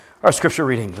Our scripture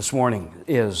reading this morning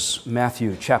is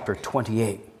Matthew chapter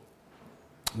 28.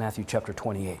 Matthew chapter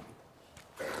 28,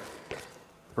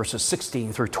 verses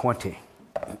 16 through 20.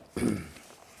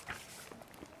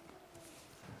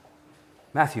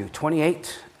 Matthew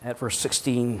 28 at verse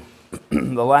 16,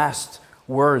 the last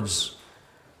words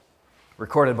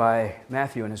recorded by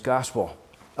Matthew in his gospel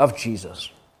of Jesus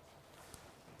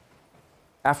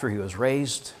after he was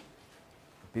raised,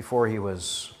 before he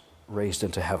was raised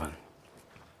into heaven.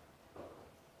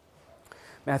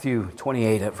 Matthew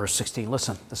 28 at verse 16.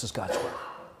 Listen, this is God's word.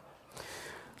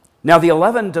 Now the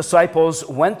 11 disciples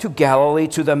went to Galilee,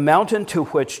 to the mountain to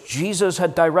which Jesus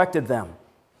had directed them.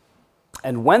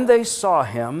 And when they saw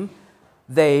him,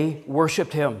 they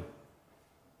worshipped him,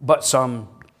 but some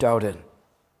doubted.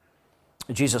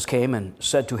 Jesus came and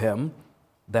said to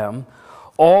them,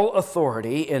 "All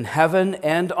authority in heaven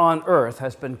and on earth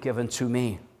has been given to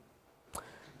me.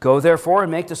 Go therefore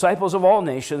and make disciples of all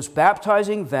nations,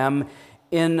 baptizing them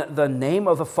in the name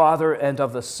of the Father and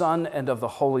of the Son and of the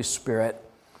Holy Spirit,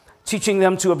 teaching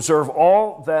them to observe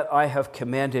all that I have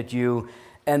commanded you.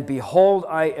 And behold,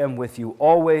 I am with you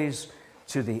always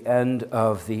to the end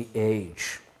of the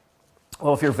age."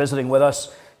 Well, if you're visiting with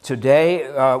us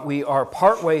today, we are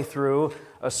partway through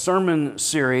a sermon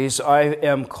series I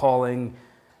am calling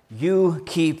 "You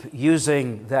Keep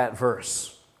Using That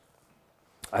Verse."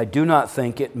 I do not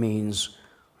think it means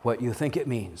what you think it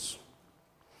means.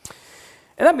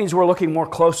 And that means we're looking more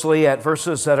closely at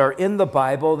verses that are in the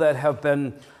Bible that have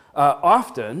been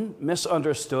often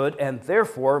misunderstood and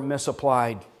therefore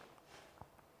misapplied.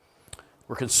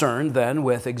 We're concerned then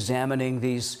with examining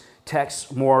these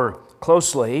texts more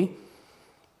closely,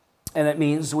 and it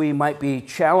means we might be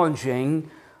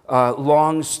challenging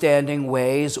long-standing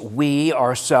ways we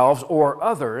ourselves or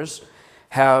others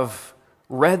have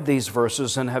read these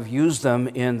verses and have used them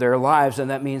in their lives. And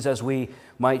that means as we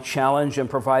might challenge and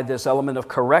provide this element of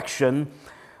correction,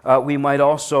 we might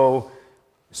also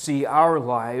see our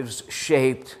lives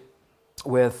shaped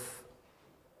with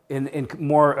in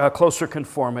more closer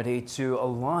conformity to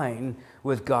align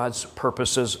with God's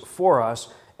purposes for us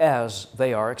as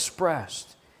they are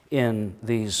expressed in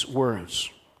these words.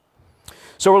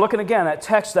 So we're looking again at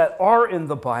texts that are in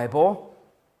the Bible,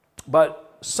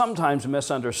 but sometimes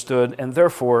misunderstood and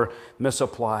therefore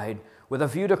misapplied, with a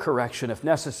view to correction if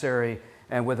necessary,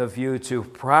 and with a view to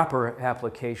proper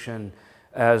application,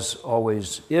 as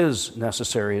always is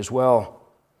necessary as well.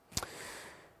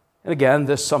 And again,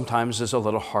 this sometimes is a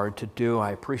little hard to do.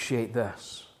 I appreciate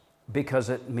this, because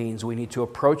it means we need to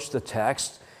approach the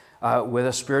text with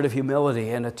a spirit of humility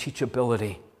and a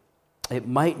teachability. It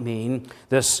might mean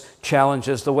this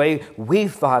challenges the way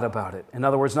we've thought about it. In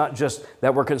other words, not just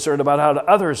that we're concerned about how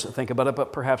others think about it,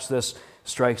 but perhaps this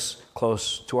strikes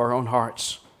close to our own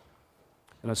hearts.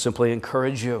 And I simply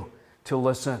encourage you to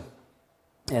listen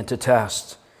and to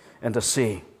test and to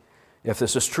see if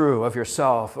this is true of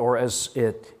yourself or as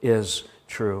it is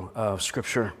true of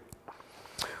Scripture.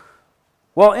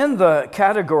 Well, in the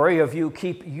category of you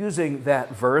keep using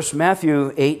that verse,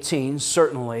 Matthew 18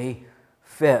 certainly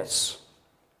fits,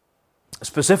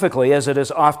 specifically as it is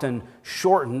often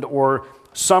shortened or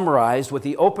summarized with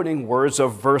the opening words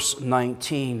of verse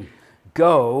 19.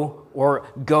 Go, or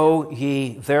go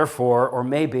ye therefore, or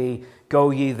maybe go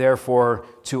ye therefore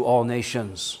to all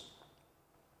nations.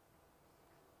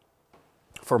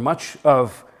 For much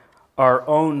of our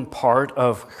own part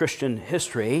of Christian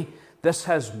history, this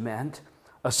has meant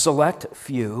a select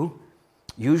few,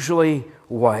 usually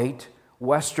white,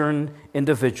 Western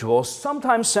individuals,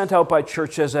 sometimes sent out by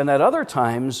churches and at other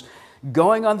times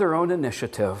going on their own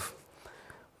initiative,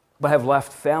 but have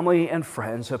left family and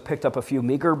friends, have picked up a few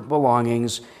meager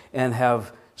belongings, and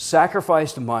have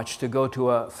sacrificed much to go to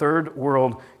a third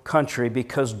world country,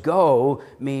 because go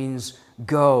means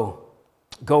go.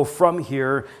 Go from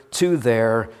here to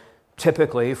there,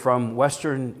 typically from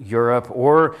Western Europe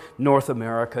or North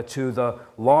America to the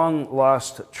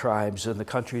long-lost tribes in the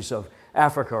countries of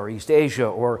Africa or East Asia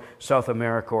or South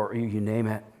America, or you name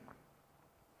it.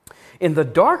 In the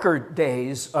darker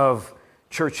days of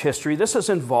church history, this has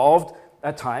involved,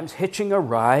 at times, hitching a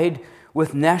ride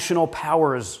with national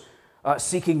powers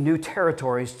seeking new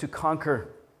territories to conquer,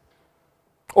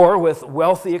 or with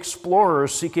wealthy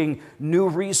explorers seeking new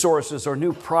resources or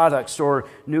new products or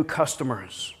new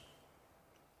customers.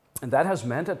 And that has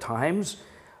meant, at times,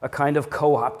 a kind of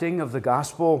co-opting of the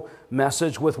gospel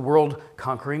message with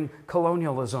world-conquering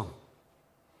colonialism.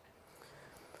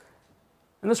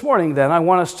 And this morning, then, I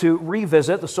want us to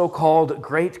revisit the so-called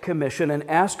Great Commission and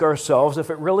ask ourselves if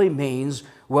it really means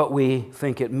what we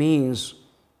think it means.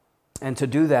 And to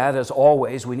do that, as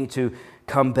always, we need to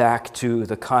come back to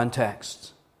the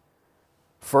context.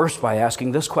 First, by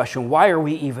asking this question: why are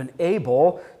we even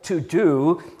able to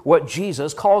do what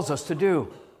Jesus calls us to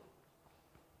do?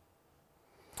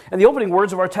 And the opening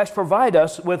words of our text provide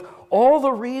us with all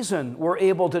the reason we're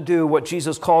able to do what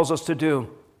Jesus calls us to do.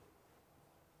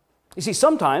 You see,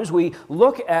 sometimes we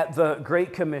look at the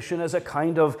Great Commission as a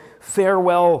kind of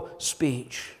farewell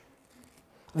speech.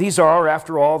 These are,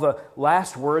 after all, the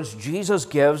last words Jesus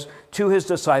gives to his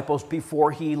disciples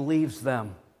before he leaves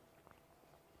them.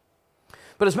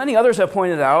 But as many others have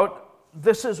pointed out,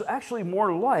 this is actually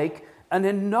more like an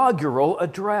inaugural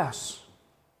address.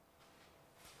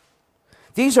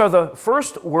 These are the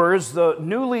first words the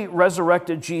newly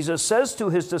resurrected Jesus says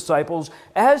to his disciples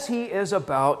as he is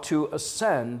about to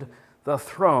ascend the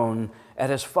throne at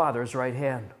his Father's right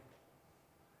hand.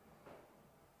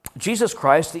 Jesus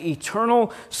Christ, the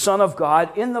eternal Son of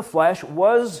God in the flesh,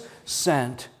 was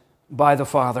sent by the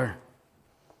Father.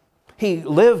 He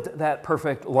lived that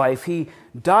perfect life. He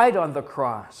died on the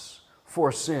cross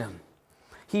for sin.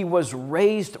 He was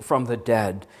raised from the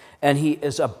dead, and he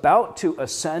is about to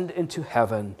ascend into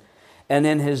heaven. And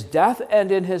in his death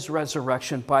and in his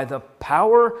resurrection, by the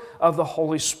power of the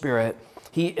Holy Spirit,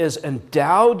 he is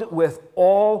endowed with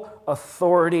all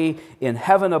authority in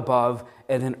heaven above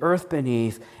and in earth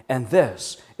beneath, and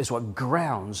this is what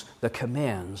grounds the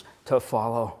commands to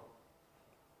follow.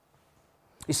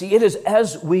 You see, it is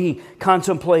as we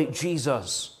contemplate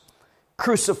Jesus,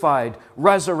 crucified,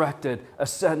 resurrected,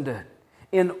 ascended,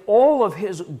 in all of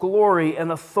his glory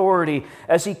and authority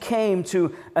as he came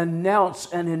to announce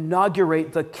and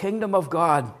inaugurate the kingdom of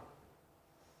God.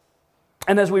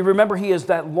 And as we remember, he is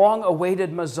that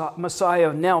long-awaited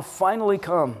Messiah now finally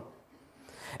come.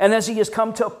 And as he has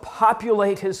come to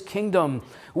populate his kingdom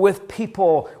with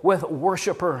people, with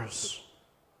worshipers,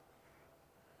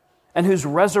 and whose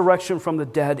resurrection from the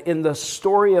dead in the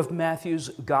story of Matthew's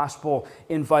gospel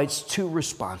invites two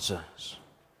responses.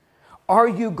 Are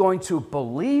you going to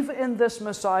believe in this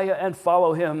Messiah and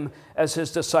follow him as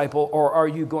his disciple, or are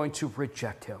you going to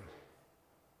reject him?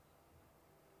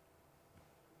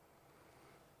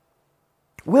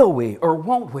 Will we or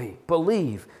won't we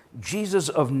believe Jesus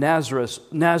of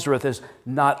Nazareth is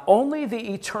not only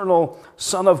the eternal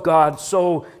Son of God,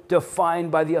 so defined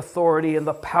by the authority and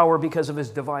the power because of his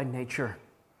divine nature,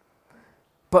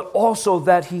 but also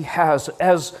that he has,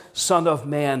 as Son of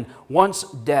Man, once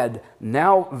dead,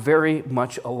 now very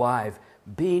much alive,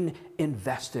 being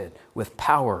invested with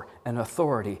power and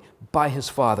authority by his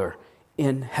Father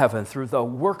in heaven through the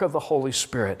work of the Holy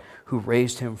Spirit who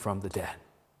raised him from the dead.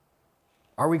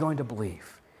 Are we going to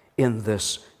believe in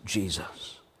this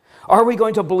Jesus? Are we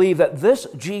going to believe that this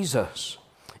Jesus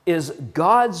is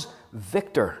God's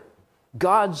victor,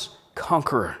 God's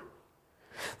conqueror?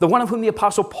 The one of whom the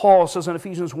Apostle Paul says in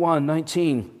Ephesians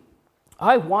 1:19,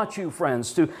 I want you,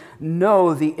 friends, to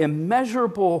know the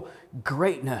immeasurable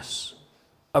greatness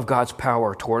of God's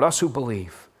power toward us who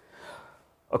believe,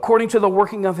 according to the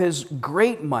working of his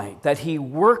great might that he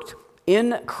worked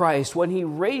in Christ when he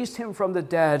raised him from the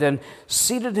dead and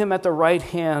seated him at the right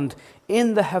hand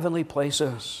in the heavenly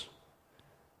places,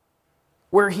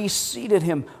 where he seated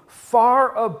him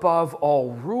far above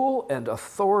all rule and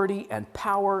authority and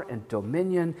power and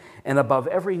dominion, and above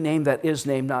every name that is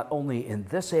named, not only in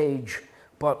this age,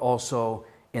 but also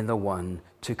in the one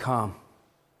to come.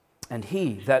 And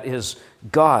he, that is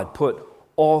God, put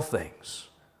all things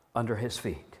under his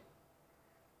feet.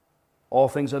 All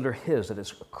things under his, that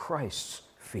is Christ's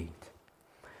feet.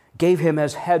 Gave him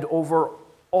as head over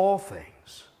all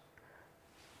things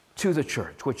to the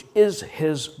church, which is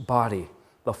his body,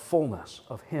 the fullness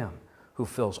of him who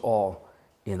fills all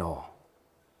in all.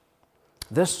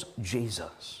 This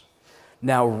Jesus,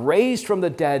 now raised from the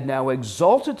dead, now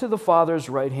exalted to the Father's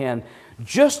right hand,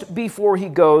 just before he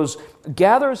goes,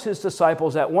 gathers his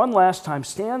disciples at one last time,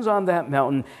 stands on that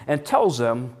mountain, and tells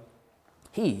them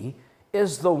he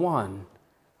is the one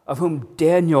of whom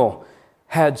Daniel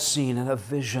had seen in a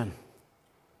vision.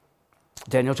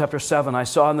 Daniel chapter 7, I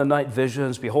saw in the night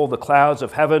visions, behold, the clouds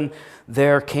of heaven,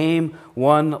 there came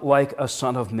one like a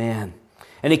son of man.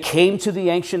 And he came to the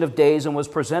Ancient of Days and was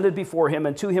presented before him,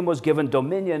 and to him was given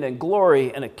dominion and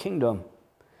glory and a kingdom,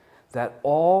 that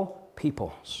all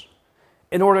peoples,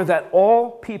 in order that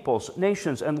all peoples,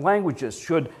 nations, and languages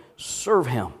should serve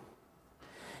him.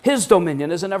 His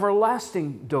dominion is an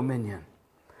everlasting dominion,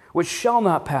 which shall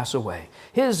not pass away.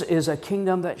 His is a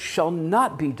kingdom that shall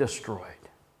not be destroyed.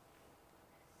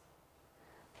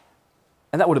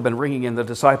 And that would have been ringing in the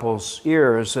disciples'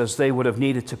 ears as they would have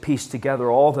needed to piece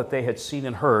together all that they had seen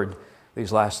and heard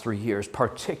these last 3 years,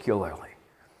 particularly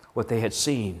what they had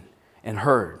seen and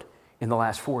heard in the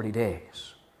last 40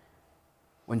 days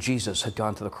when Jesus had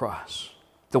gone to the cross.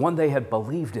 the one they had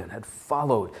believed in, had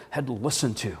followed, had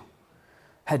listened to,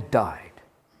 had died,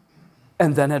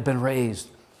 and then had been raised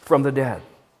from the dead,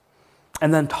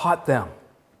 and then taught them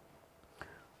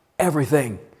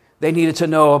everything they needed to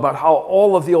know about how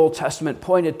all of the Old Testament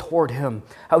pointed toward him,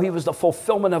 how he was the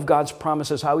fulfillment of God's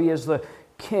promises, how he is the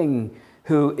king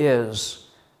who is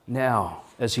now,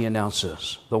 as he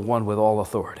announces, the one with all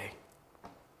authority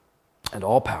and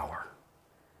all power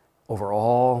over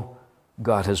all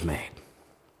God has made.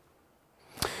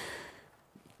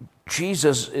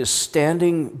 Jesus is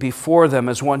standing before them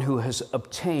as one who has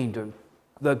obtained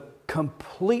the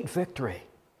complete victory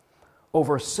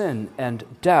over sin and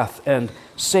death and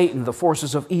Satan, the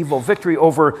forces of evil, victory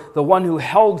over the one who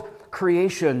held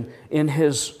creation in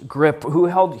his grip, who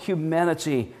held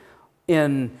humanity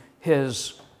in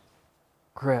his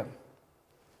grip,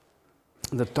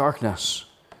 the darkness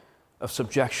of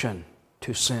subjection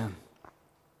to sin.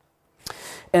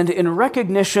 And in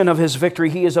recognition of his victory,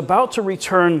 he is about to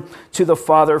return to the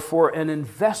Father for an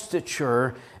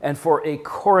investiture and for a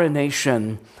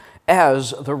coronation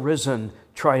as the risen,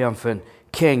 triumphant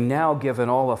King, now given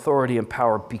all authority and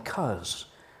power because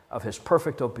of his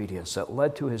perfect obedience that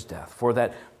led to his death, for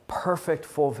that perfect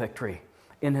full victory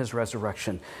in his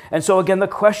resurrection. And so again, the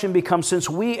question becomes, since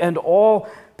we and all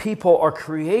people are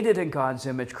created in God's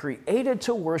image, created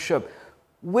to worship,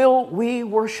 will we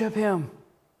worship him?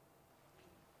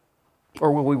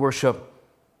 Or will we worship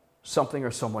something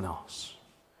or someone else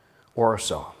or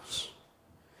ourselves?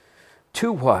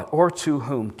 To what or to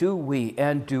whom do we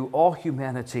and do all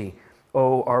humanity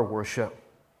owe our worship?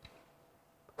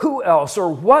 Who else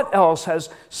or what else has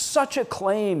such a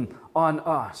claim on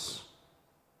us?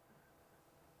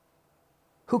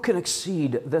 Who can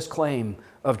exceed this claim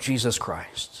of Jesus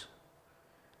Christ?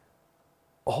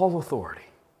 All authority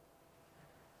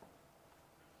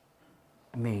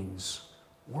means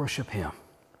worship him.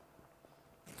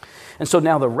 And so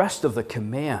now the rest of the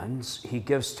commands he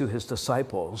gives to his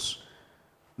disciples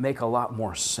make a lot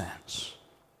more sense.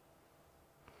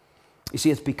 You see,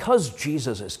 it's because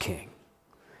Jesus is king,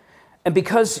 and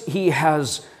because he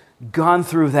has gone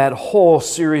through that whole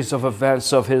series of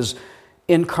events of his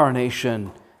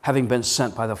incarnation, having been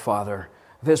sent by the Father,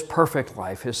 of his perfect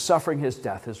life, his suffering, his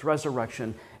death, his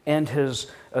resurrection, and his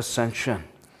ascension,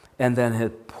 and then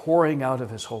his pouring out of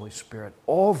his Holy Spirit,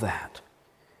 all that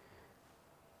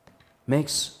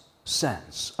makes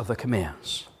sense of the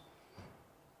commands.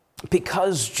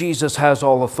 Because Jesus has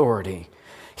all authority,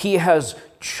 he has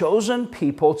chosen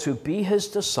people to be his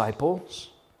disciples.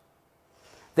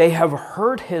 They have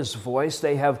heard his voice.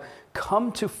 They have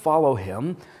come to follow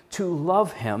him, to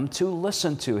love him, to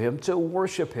listen to him, to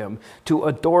worship him, to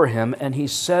adore him. And he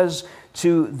says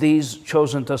to these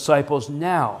chosen disciples,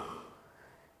 now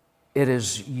it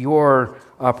is your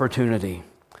opportunity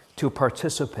to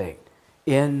participate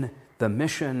in the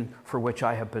mission for which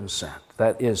I have been sent.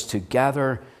 That is to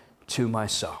gather to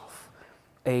myself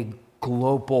a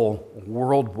global,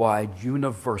 worldwide,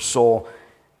 universal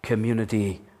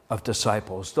community of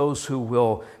disciples, those who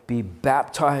will be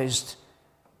baptized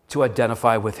to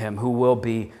identify with him, who will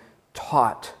be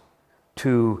taught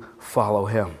to follow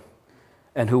him,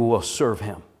 and who will serve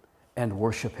him and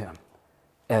worship him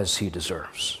as he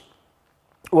deserves.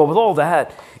 Well, with all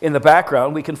that in the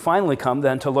background, we can finally come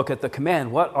then to look at the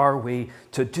command. What are we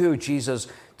to do? Jesus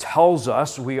tells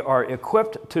us we are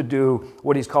equipped to do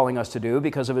what he's calling us to do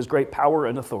because of his great power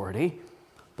and authority.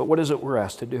 But what is it we're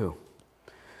asked to do?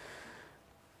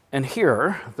 And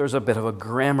here, there's a bit of a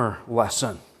grammar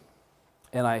lesson.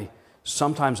 And I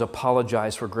sometimes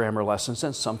apologize for grammar lessons,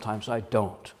 and sometimes I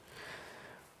don't.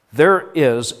 There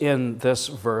is in this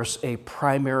verse a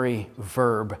primary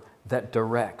verb that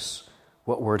directs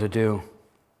what we're to do.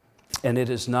 And it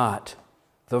is not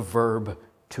the verb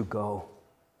to go.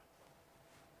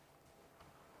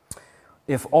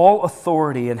 If all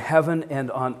authority in heaven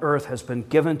and on earth has been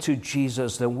given to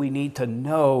Jesus, then we need to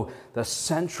know the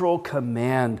central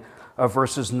command of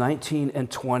verses 19 and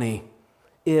 20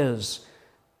 is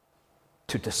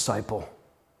to disciple,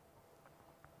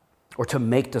 or to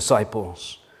make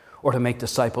disciples, or to make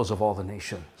disciples of all the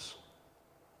nations.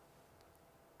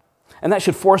 And that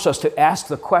should force us to ask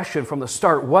the question from the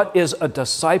start, what is a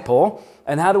disciple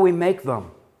and how do we make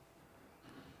them?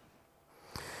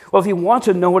 Well, if you want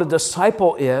to know what a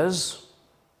disciple is,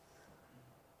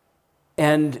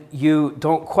 and you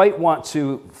don't quite want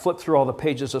to flip through all the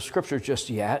pages of Scripture just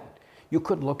yet, you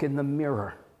could look in the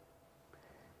mirror.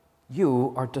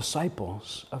 You are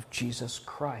disciples of Jesus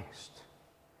Christ.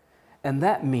 And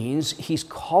that means he's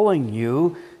calling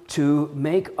you to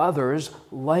make others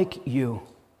like you.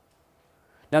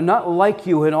 Now, not like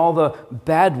you in all the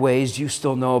bad ways you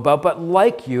still know about, but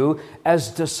like you as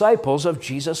disciples of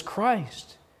Jesus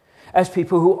Christ, as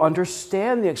people who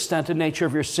understand the extent and nature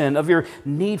of your sin, of your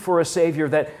need for a Savior,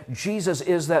 that Jesus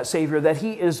is that Savior, that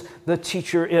He is the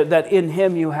teacher, that in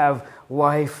Him you have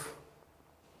life.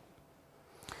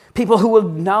 People who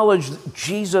acknowledge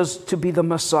Jesus to be the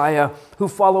Messiah, who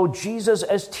follow Jesus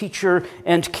as teacher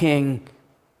and king.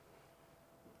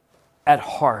 At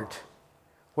heart,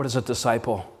 what is a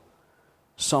disciple?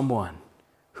 Someone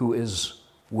who is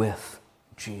with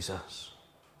Jesus.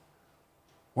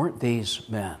 Weren't these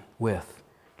men with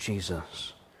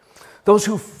Jesus? Those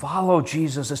who follow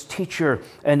Jesus as teacher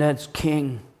and as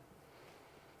king.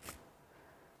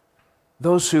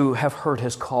 Those who have heard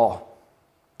His call,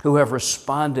 who have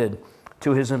responded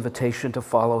to His invitation to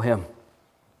follow Him,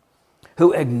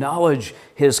 who acknowledge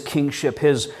His kingship,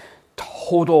 His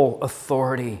total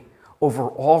authority over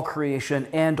all creation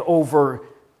and over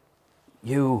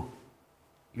you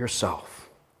yourself,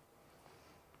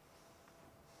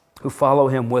 who follow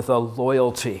Him with a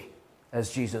loyalty,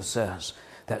 as Jesus says,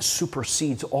 that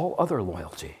supersedes all other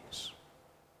loyalties,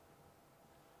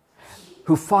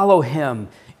 who follow Him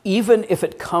even if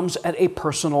it comes at a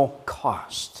personal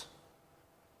cost,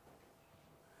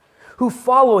 who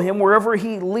follow Him wherever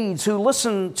He leads, who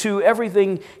listen to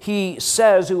everything He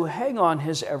says, who hang on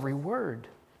His every word,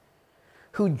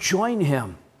 who join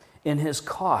Him in His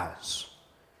cause,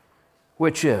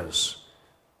 which is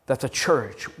that the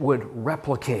church would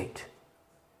replicate,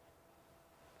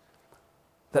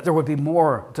 that there would be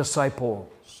more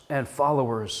disciples and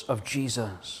followers of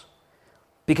Jesus,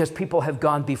 because people have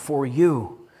gone before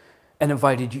you and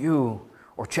invited you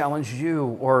or challenged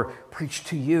you or preached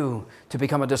to you to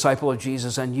become a disciple of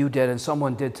Jesus, and you did, and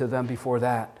someone did to them before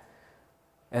that.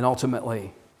 And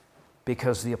ultimately,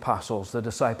 because the apostles, the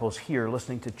disciples here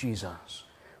listening to Jesus,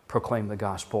 proclaim the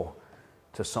gospel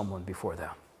to someone before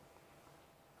them.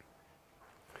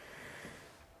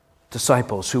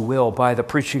 Disciples who will, by the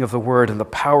preaching of the word and the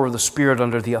power of the Spirit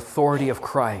under the authority of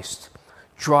Christ,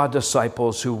 draw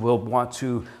disciples who will want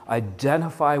to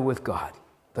identify with God,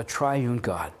 the triune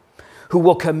God, who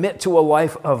will commit to a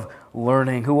life of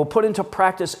learning, who will put into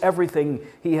practice everything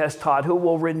He has taught, who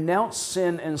will renounce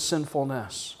sin and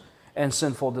sinfulness and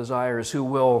sinful desires, who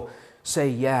will say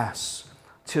yes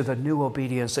to the new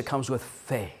obedience that comes with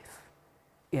faith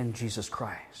in Jesus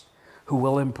Christ, who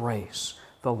will embrace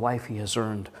the life He has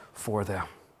earned for them.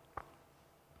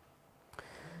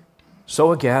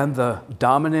 So again, the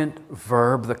dominant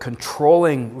verb, the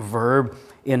controlling verb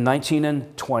in 19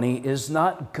 and 20 is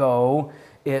not go,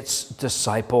 it's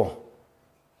disciple.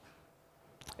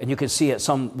 And you can see at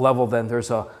some level then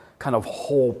there's a kind of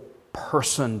whole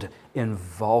personed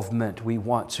involvement. We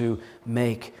want to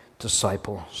make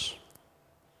disciples.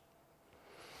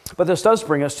 But this does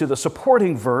bring us to the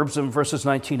supporting verbs in verses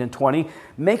 19 and 20.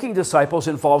 Making disciples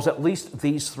involves at least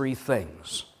these three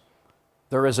things.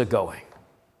 There is a going.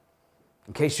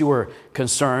 In case you were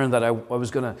concerned that I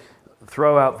was going to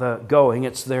throw out the going,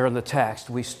 it's there in the text.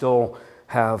 We still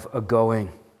have a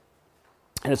going.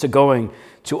 And it's a going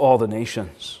to all the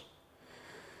nations.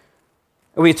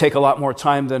 We take a lot more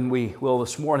time than we will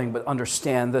this morning, but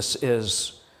understand this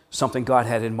is something God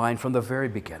had in mind from the very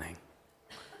beginning.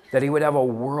 That He would have a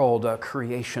world, a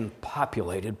creation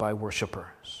populated by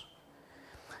worshipers.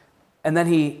 And then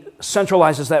He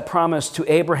centralizes that promise to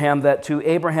Abraham, that to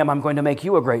Abraham, I'm going to make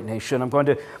you a great nation. I'm going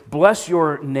to bless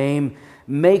your name,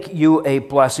 make you a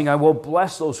blessing. I will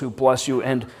bless those who bless you,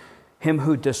 and him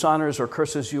who dishonors or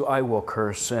curses you, I will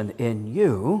curse. And in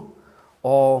you,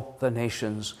 all the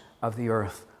nations of the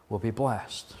earth will be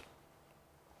blessed.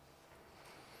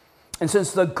 And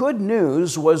since the good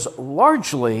news was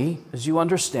largely, as you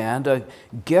understand, a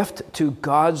gift to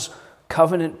God's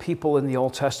covenant people in the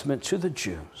Old Testament, to the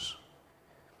Jews,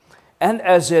 and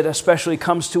as it especially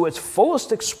comes to its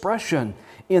fullest expression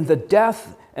in the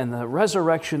death and the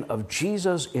resurrection of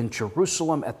Jesus in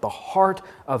Jerusalem at the heart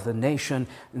of the nation,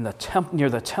 in the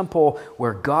near the temple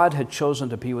where God had chosen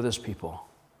to be with His people,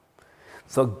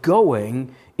 the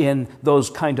going in those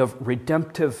kind of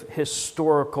redemptive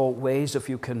historical ways, if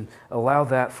you can allow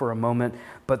that for a moment,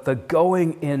 but the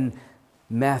going in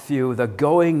Matthew, the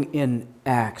going in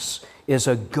Acts, is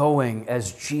a going,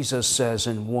 as Jesus says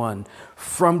in 1,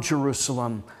 from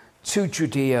Jerusalem to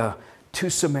Judea, to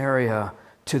Samaria,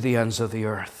 to the ends of the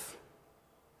earth.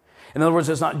 In other words,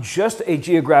 it's not just a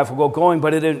geographical going,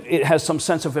 but it has some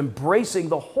sense of embracing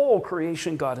the whole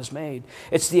creation God has made.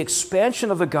 It's the expansion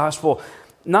of the gospel.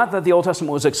 Not that the Old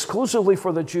Testament was exclusively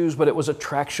for the Jews, but it was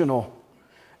attractional.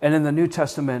 And in the New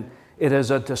Testament, it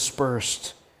is a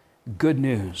dispersed good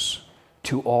news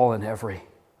to all and every.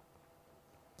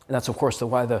 And that's, of course,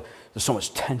 why there's so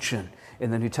much tension in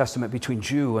the New Testament between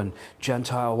Jew and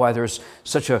Gentile, why there's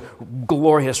such a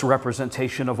glorious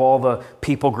representation of all the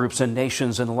people groups and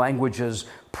nations and languages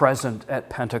present at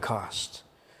Pentecost,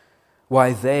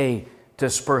 why they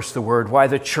disperse the word, why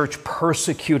the church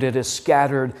persecuted is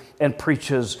scattered and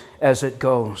preaches as it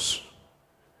goes.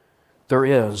 There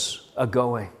is a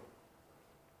going.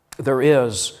 There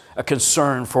is a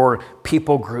concern for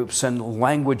people groups and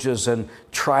languages and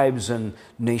tribes and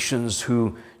nations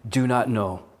who do not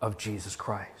know of Jesus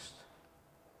Christ.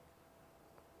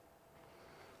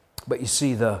 But you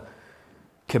see, the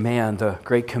command, the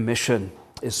Great Commission,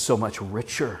 is so much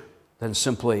richer than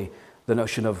simply the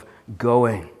notion of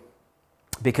going.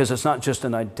 Because it's not just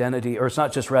an identity, or it's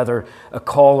not just rather a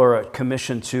call or a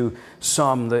commission to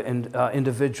some, the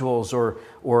individuals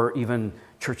or even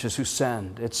churches who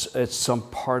send. It's some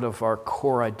part of our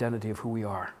core identity of who we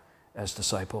are as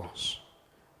disciples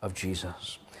of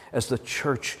Jesus, as the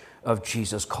church of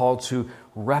Jesus, called to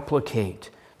replicate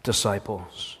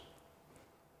disciples.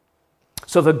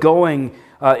 So the going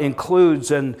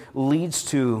includes and leads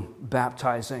to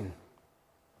baptizing.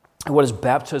 What is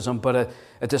baptism but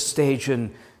at this stage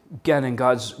in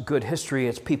God's good history?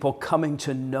 It's people coming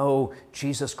to know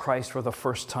Jesus Christ for the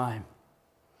first time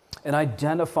and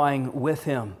identifying with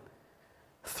Him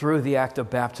through the act of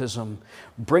baptism,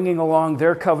 bringing along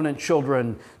their covenant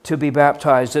children to be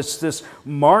baptized. It's this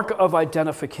mark of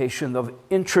identification, of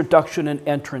introduction and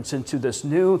entrance into this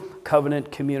new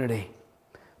covenant community.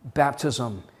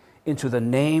 Baptism into the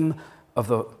name of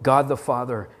the God the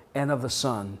Father and of the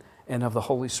Son and of the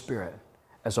Holy Spirit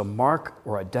as a mark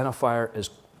or identifier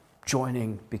is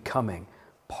joining, becoming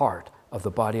part of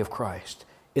the body of Christ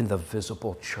in the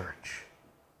visible church.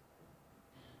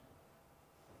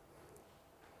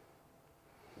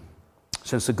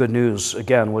 Since the good news,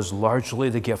 again, was largely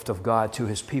the gift of God to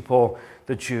His people,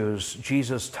 the Jews,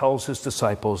 Jesus tells His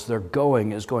disciples their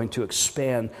going is going to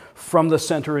expand from the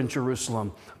center in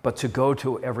Jerusalem, but to go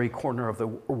to every corner of the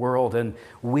world. And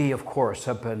we, of course,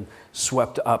 have been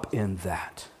swept up in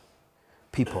that.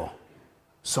 People,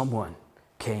 someone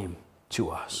came to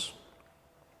us.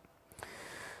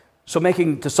 So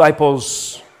making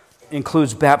disciples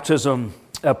includes baptism,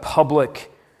 a public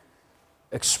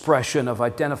expression of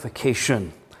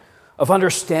identification, of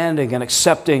understanding and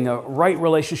accepting a right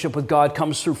relationship with God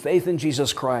comes through faith in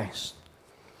Jesus Christ.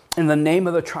 In the name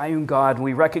of the triune God,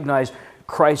 we recognize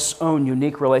Christ's own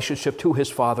unique relationship to His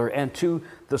Father and to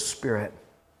the Spirit.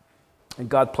 And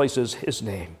God places His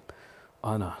name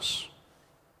on us.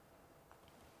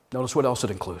 Notice what else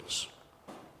it includes.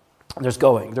 There's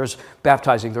going, there's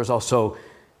baptizing, there's also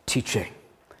teaching.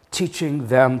 Teaching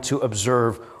them to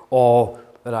observe all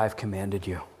that I've commanded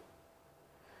you.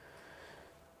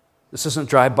 This isn't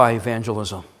drive-by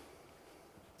evangelism.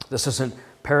 This isn't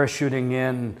parachuting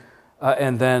in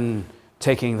and then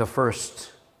taking the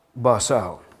first bus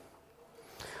out.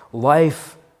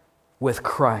 Life with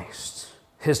Christ,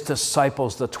 His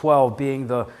disciples, the 12, being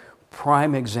the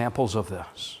prime examples of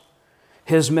this.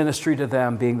 His ministry to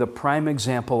them being the prime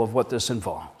example of what this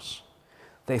involves.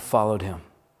 They followed Him.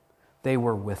 They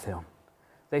were with Him.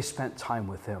 They spent time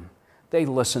with Him. They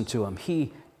listened to Him.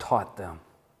 He taught them.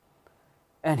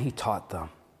 And He taught them.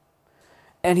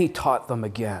 And He taught them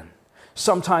again.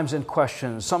 Sometimes in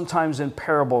questions, sometimes in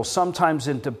parables, sometimes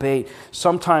in debate,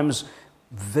 sometimes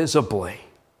visibly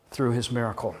through His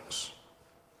miracles.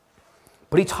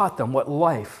 But He taught them what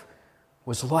life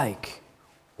was like,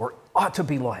 or ought to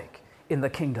be like, in the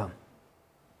kingdom.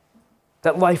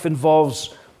 That life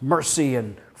involves mercy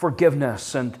and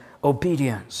forgiveness and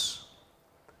obedience,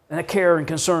 and a care and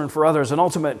concern for others, an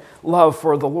ultimate love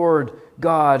for the Lord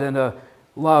God, and a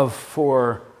love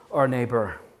for our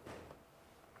neighbor.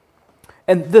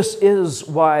 And this is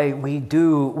why we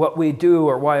do what we do,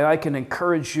 or why I can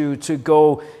encourage you to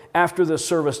go after the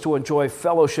service to enjoy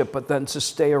fellowship, but then to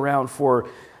stay around for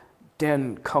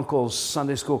Dan Kunkel's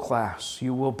Sunday school class.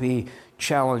 You will be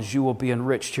challenged. You will be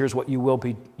enriched. Here's what you will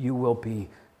be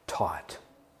taught.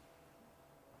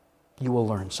 You will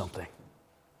learn something.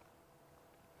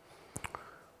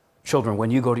 Children,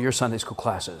 when you go to your Sunday school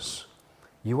classes,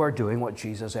 you are doing what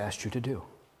Jesus asked you to do.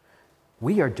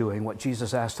 We are doing what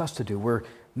Jesus asked us to do. We're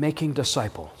making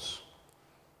disciples.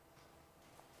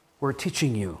 We're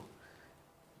teaching you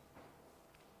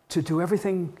to do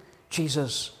everything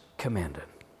Jesus commanded,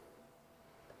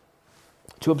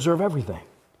 to observe everything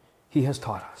He has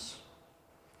taught us.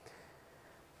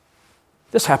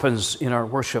 This happens in our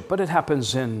worship, but it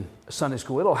happens in Sunday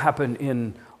school. It'll happen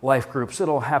in life groups.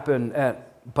 It'll happen at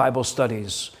Bible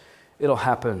studies. It'll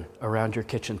happen around your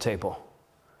kitchen table.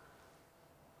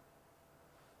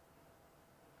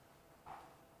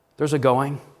 There's a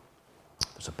going,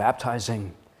 there's a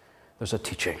baptizing, there's a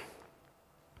teaching,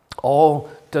 all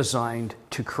designed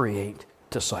to create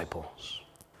disciples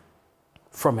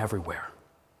from everywhere.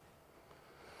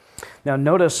 Now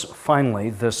notice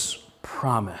finally this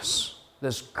promise,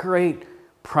 this great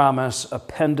promise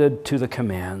appended to the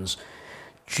commands.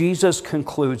 Jesus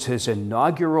concludes his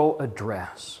inaugural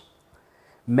address.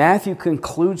 Matthew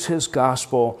concludes his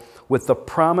gospel with the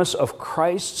promise of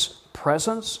Christ's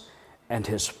presence and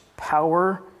his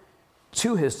power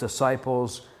to his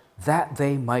disciples that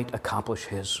they might accomplish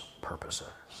his purposes.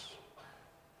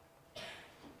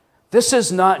 This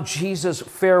is not Jesus'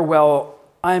 farewell,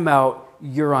 I'm out,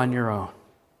 you're on your own.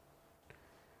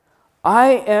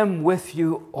 I am with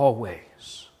you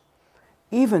always,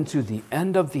 even to the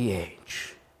end of the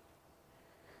age.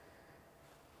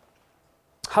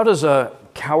 How does a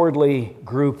cowardly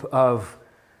group of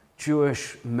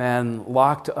Jewish men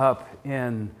locked up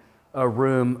in a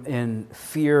room in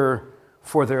fear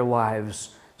for their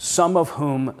lives, some of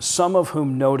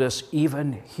whom notice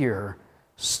even here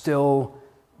still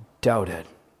doubted?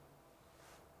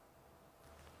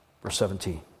 Verse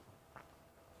 17.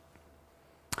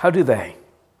 How do they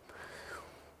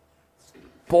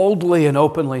boldly and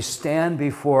openly stand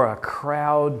before a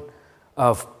crowd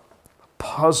of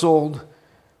puzzled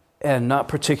and not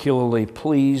particularly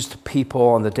pleased people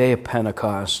on the day of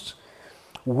Pentecost,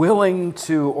 willing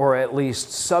to, or at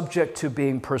least subject to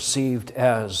being perceived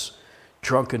as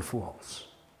drunken fools,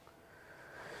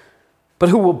 but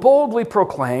who will boldly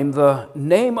proclaim the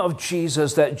name of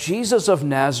Jesus, that Jesus of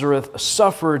Nazareth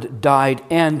suffered, died,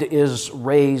 and is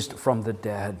raised from the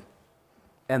dead,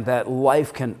 and that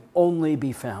life can only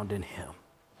be found in him?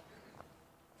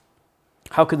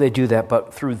 How could they do that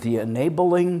but through the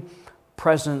enabling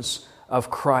presence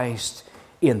of Christ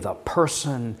in the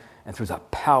person and through the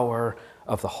power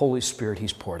of the Holy Spirit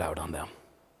he's poured out on them?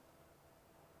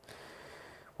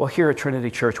 Well, here at Trinity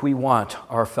Church, we want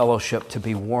our fellowship to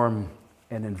be warm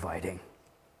and inviting.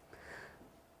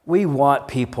 We want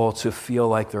people to feel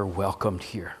like they're welcomed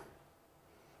here.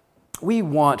 We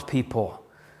want people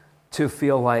to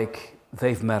feel like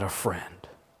they've met a friend.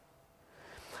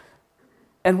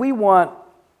 And we want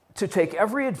to take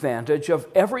every advantage of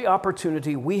every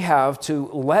opportunity we have to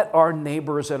let our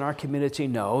neighbors and our community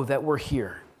know that we're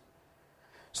here.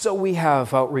 So we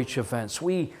have outreach events.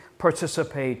 We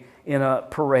participate in a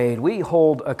parade. We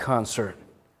hold a concert.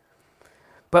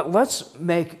 But let's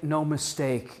make no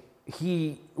mistake,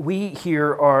 we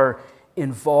here are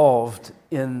involved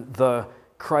in the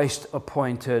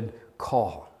Christ-appointed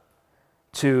call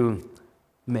to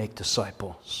make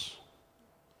disciples.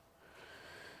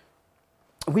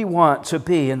 We want to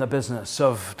be in the business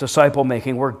of disciple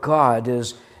making where God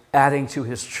is adding to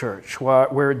his church,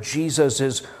 where Jesus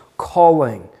is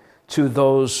calling to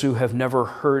those who have never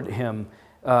heard him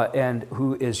and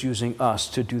who is using us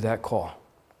to do that call.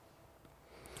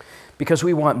 Because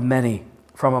we want many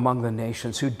from among the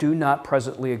nations who do not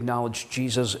presently acknowledge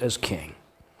Jesus as King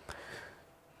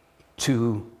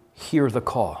to hear the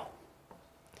call,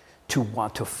 to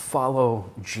want to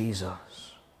follow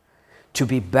Jesus, to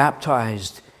be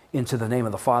baptized into the name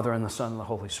of the Father and the Son and the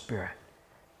Holy Spirit,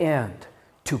 and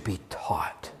to be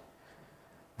taught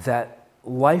that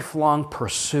lifelong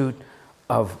pursuit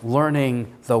of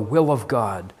learning the will of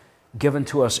God given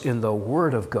to us in the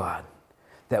Word of God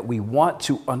that we want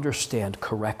to understand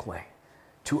correctly,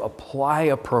 to apply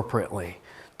appropriately,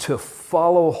 to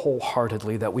follow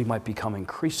wholeheartedly, that we might become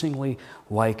increasingly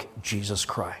like Jesus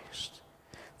Christ,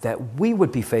 that we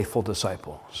would be faithful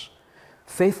disciples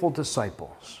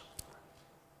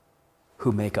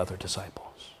who make other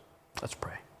disciples. Let's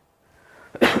pray.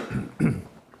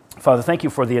 Father, thank you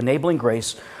for the enabling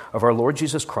grace of our Lord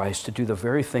Jesus Christ to do the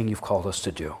very thing you've called us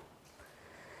to do.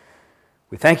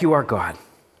 We thank you, our God,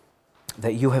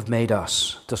 that you have made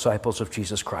us disciples of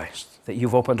Jesus Christ, that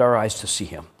you've opened our eyes to see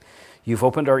him, you've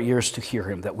opened our ears to hear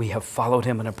him, that we have followed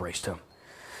him and embraced him,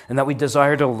 and that we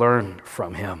desire to learn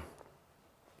from him,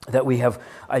 that we have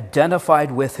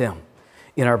identified with him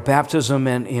in our baptism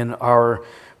and in our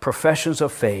professions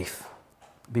of faith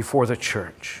before the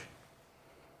church,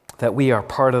 that we are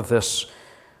part of this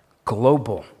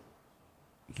global,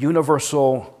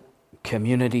 universal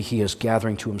community he is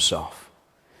gathering to himself,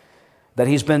 that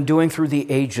he's been doing through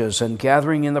the ages and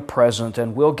gathering in the present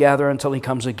and will gather until he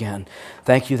comes again.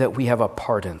 Thank you that we have a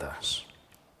part in this.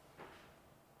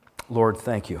 Lord,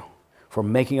 thank you for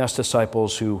making us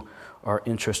disciples who are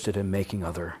interested in making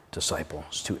other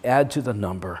disciples, to add to the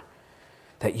number,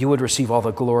 that you would receive all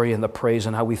the glory and the praise,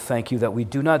 and how we thank you that we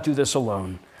do not do this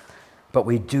alone, but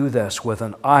we do this with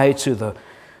an eye to the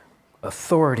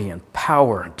authority and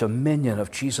power and dominion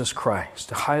of Jesus Christ,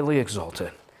 highly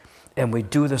exalted. And we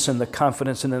do this in the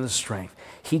confidence and in the strength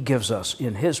He gives us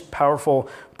in His powerful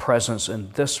presence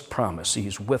and this promise.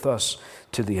 He's with us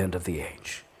to the end of the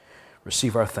age.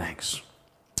 Receive our thanks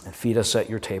and feed us at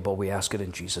your table. We ask it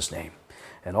in Jesus' name.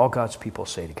 And all God's people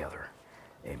say together,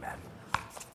 amen.